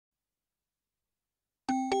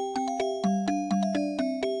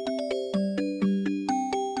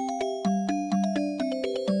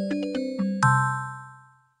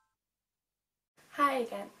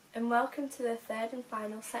welcome to the third and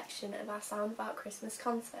final section of our Soundabout Christmas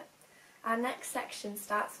concert. Our next section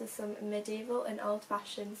starts with some medieval and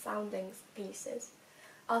old-fashioned sounding pieces.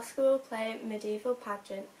 Oscar will play Medieval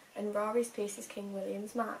Pageant and Rory's piece is King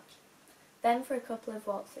William's March. Then for a couple of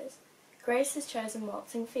waltzes. Grace has chosen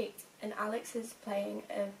Waltzing Feet and Alex is playing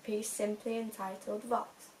a piece simply entitled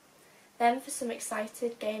Waltz. Then for some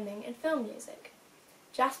excited gaming and film music.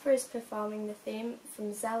 Jasper is performing the theme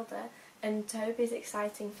from Zelda and Toby's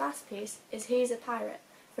exciting fast piece is He's a Pirate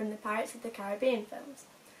from the Pirates of the Caribbean films.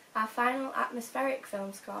 Our final atmospheric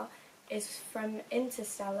film score is from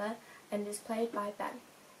Interstellar and is played by Ben.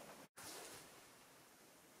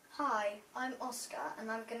 Hi, I'm Oscar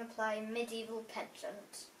and I'm going to play Medieval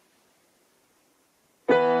Pageant.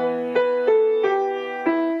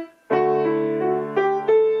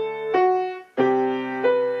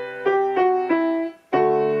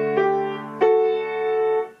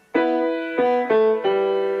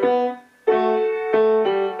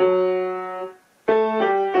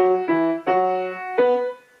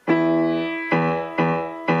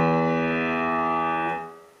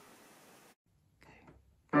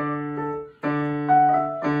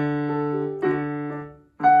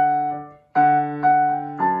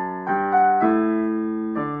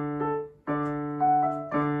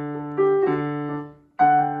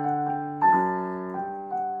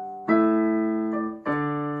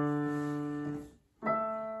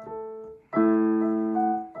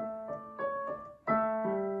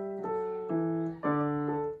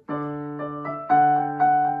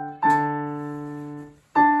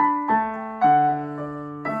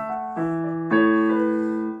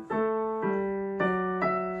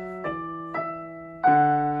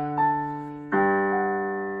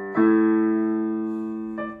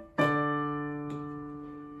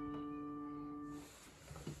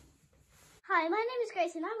 Hi, my name is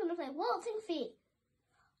Grace and I'm going to play Waltzing Feet.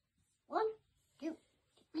 1, 2,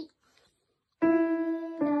 3.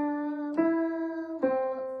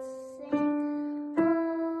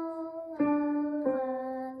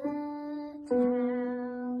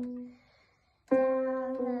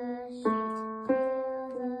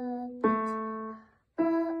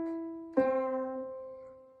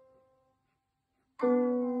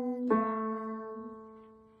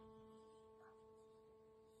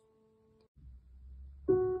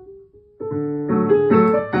 Thank you.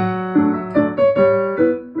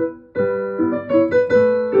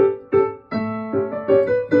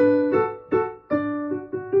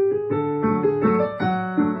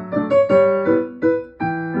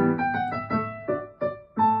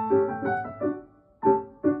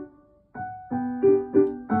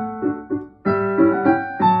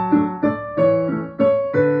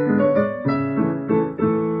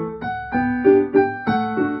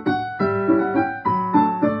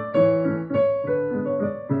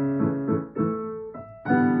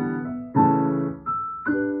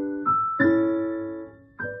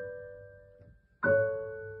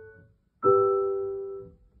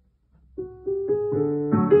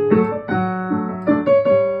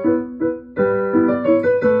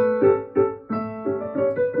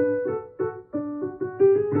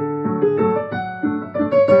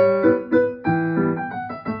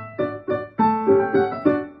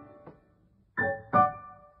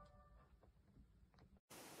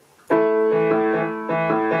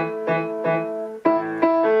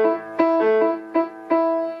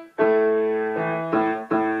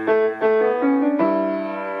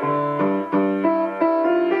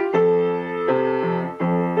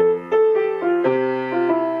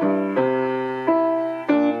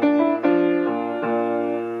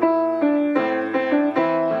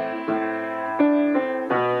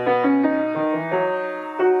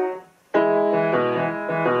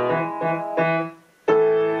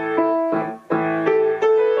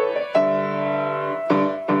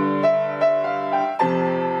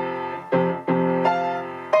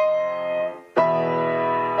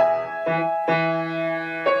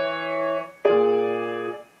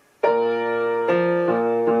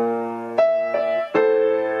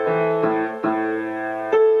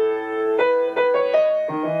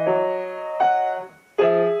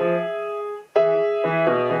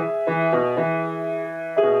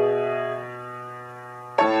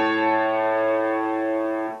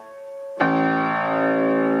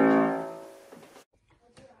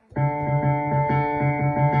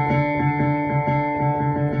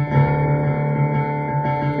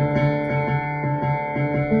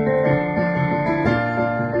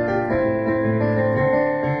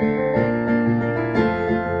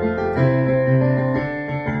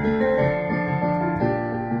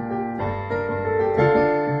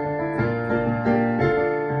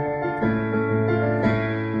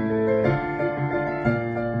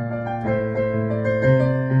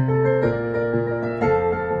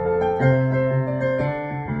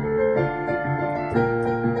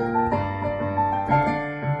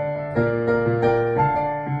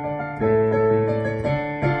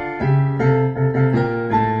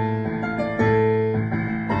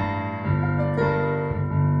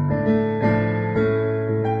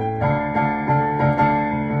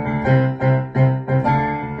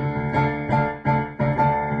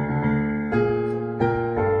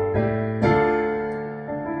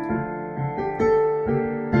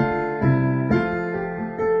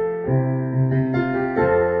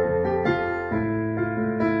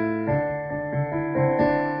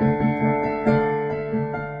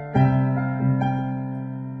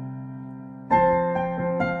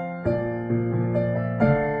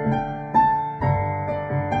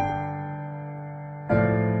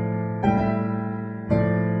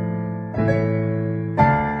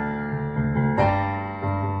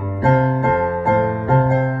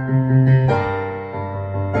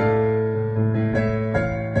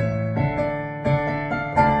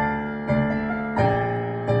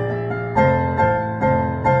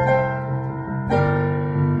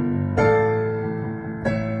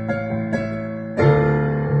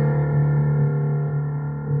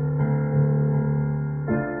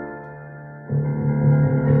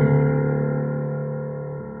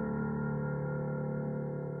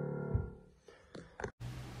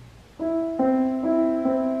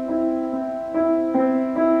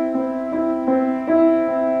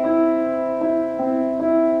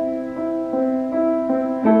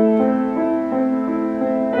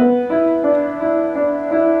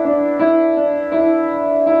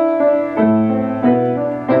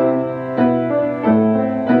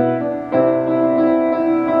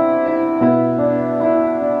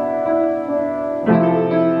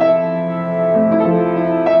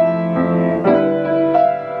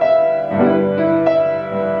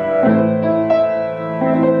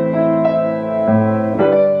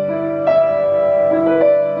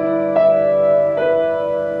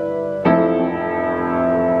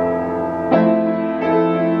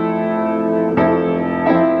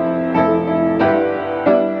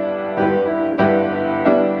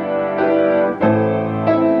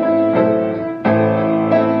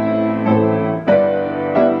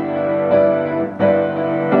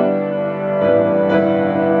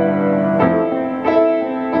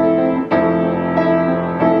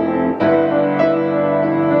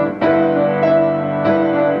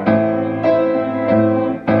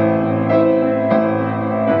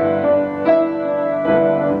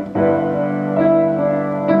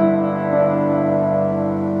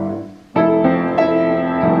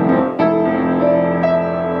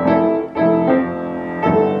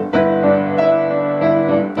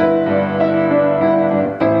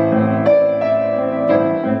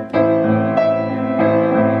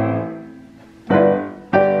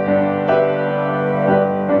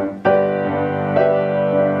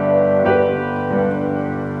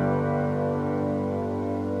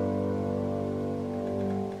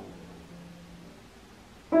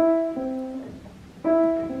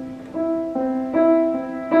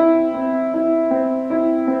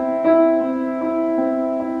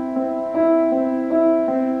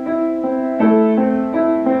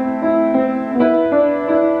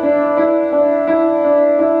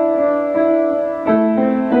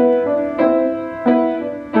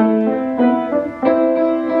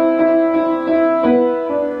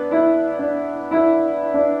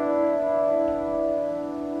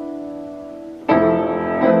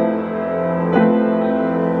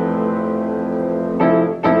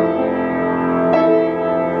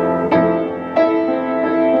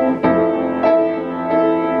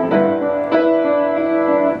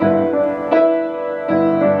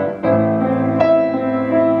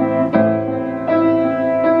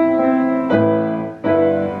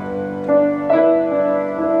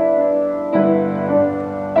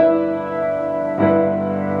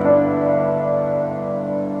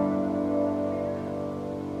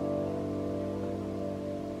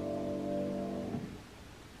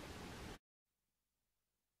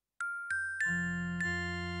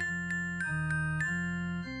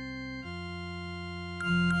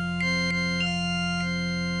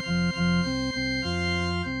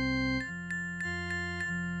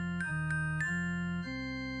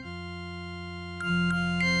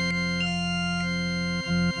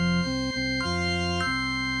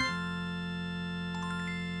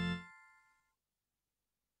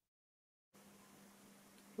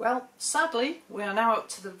 Well, sadly, we are now up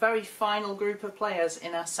to the very final group of players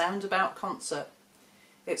in our Soundabout concert.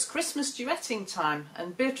 It's Christmas duetting time,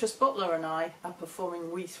 and Beatrice Butler and I are performing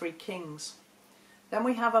We Three Kings. Then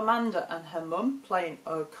we have Amanda and her mum playing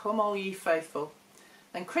Oh Come All Ye Faithful.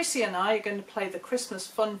 Then Chrissy and I are going to play the Christmas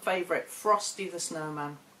fun favourite Frosty the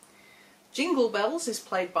Snowman. Jingle Bells is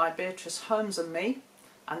played by Beatrice Holmes and me,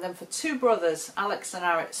 and then for two brothers, Alex and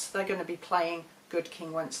Aritz, they're going to be playing Good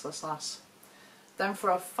King Wenceslas. Then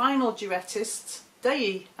for our final duettists,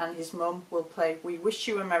 Dei and his mum will play We Wish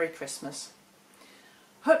You a Merry Christmas.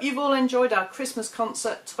 Hope you've all enjoyed our Christmas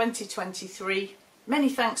concert 2023. Many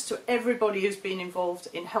thanks to everybody who's been involved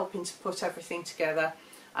in helping to put everything together,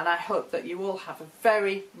 and I hope that you all have a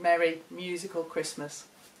very merry musical Christmas.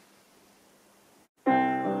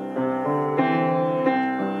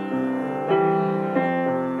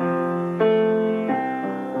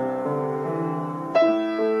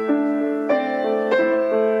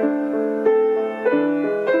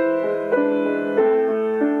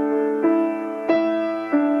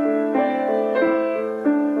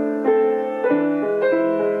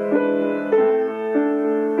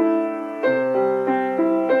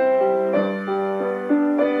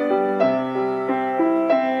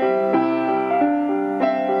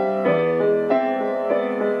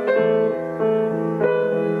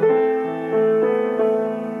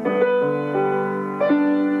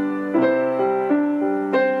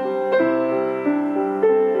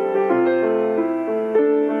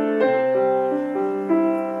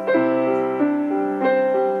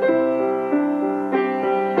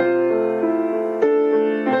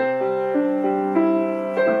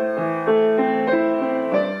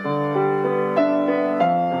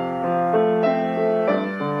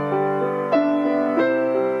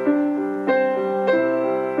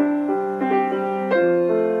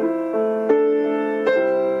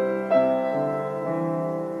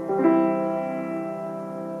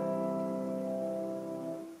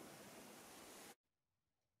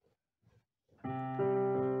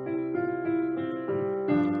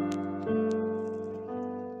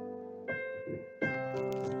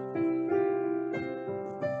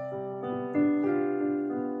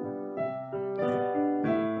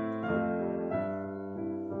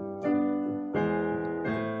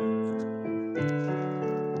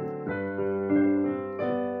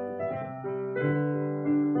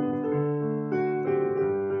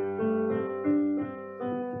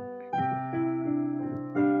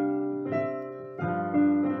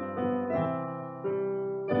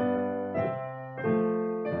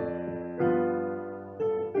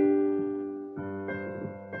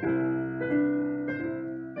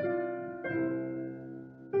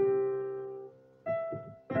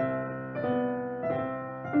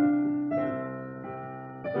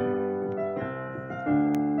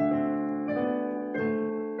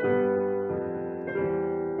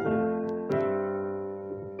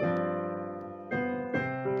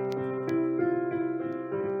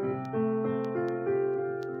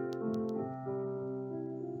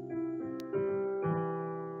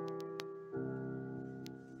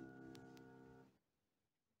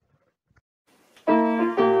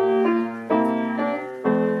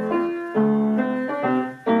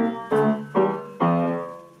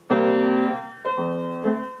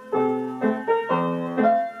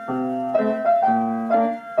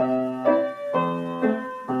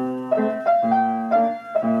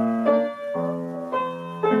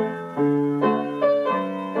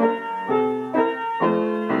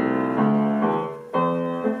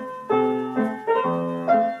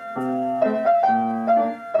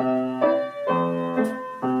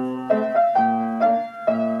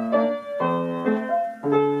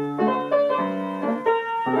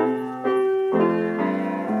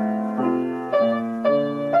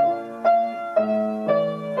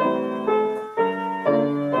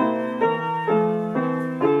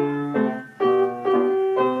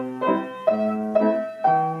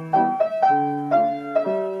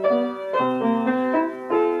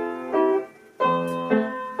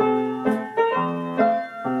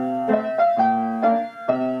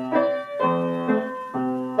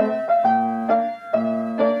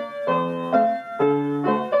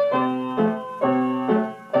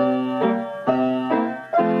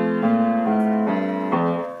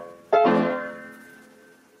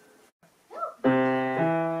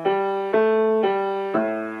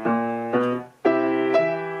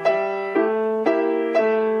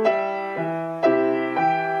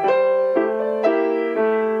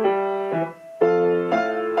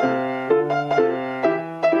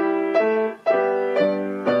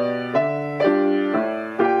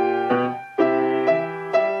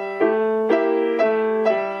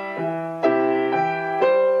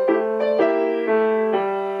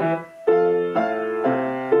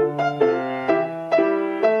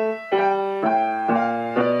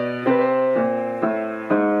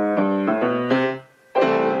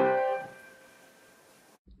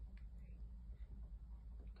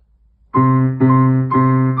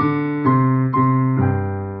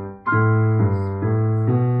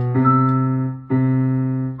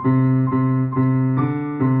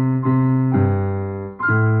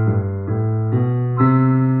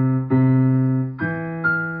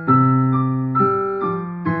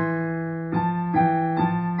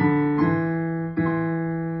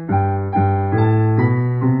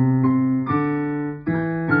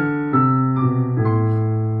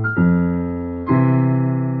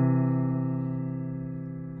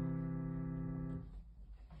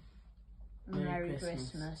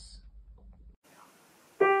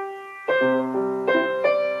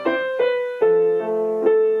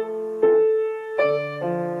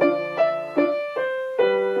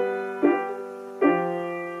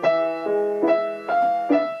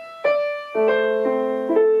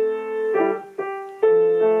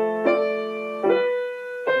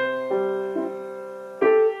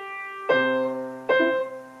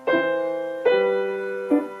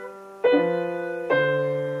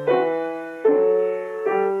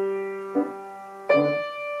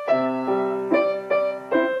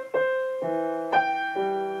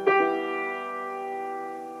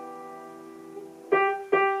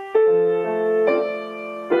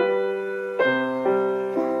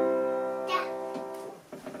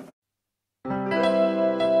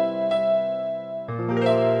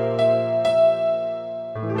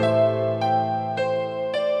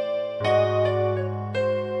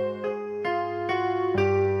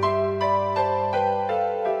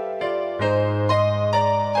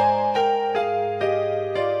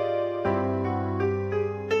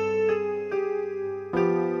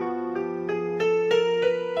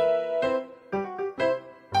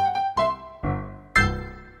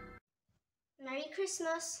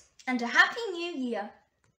 And a Happy New Year.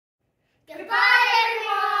 Goodbye,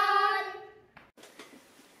 everyone!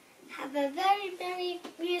 Have a very, very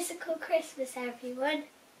musical Christmas, everyone.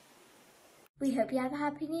 We hope you have a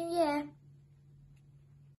Happy New Year.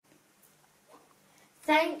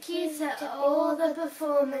 Thank you to all the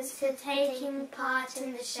performers for taking part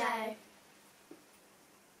in the show.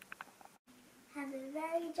 Have a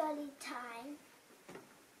very jolly time.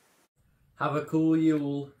 Have a cool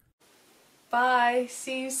Yule. Bye,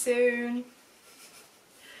 see you soon.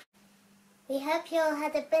 We hope you all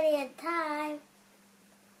had a brilliant time.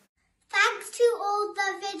 Thanks to all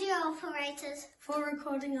the video operators for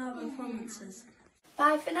recording our performances.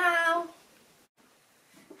 Bye for now.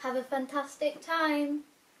 Have a fantastic time.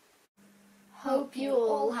 Hope you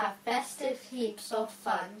all have festive heaps of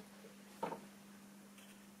fun.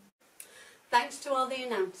 Thanks to all the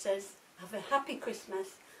announcers. Have a happy Christmas.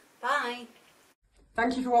 Bye.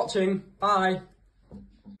 Thank you for watching. Bye.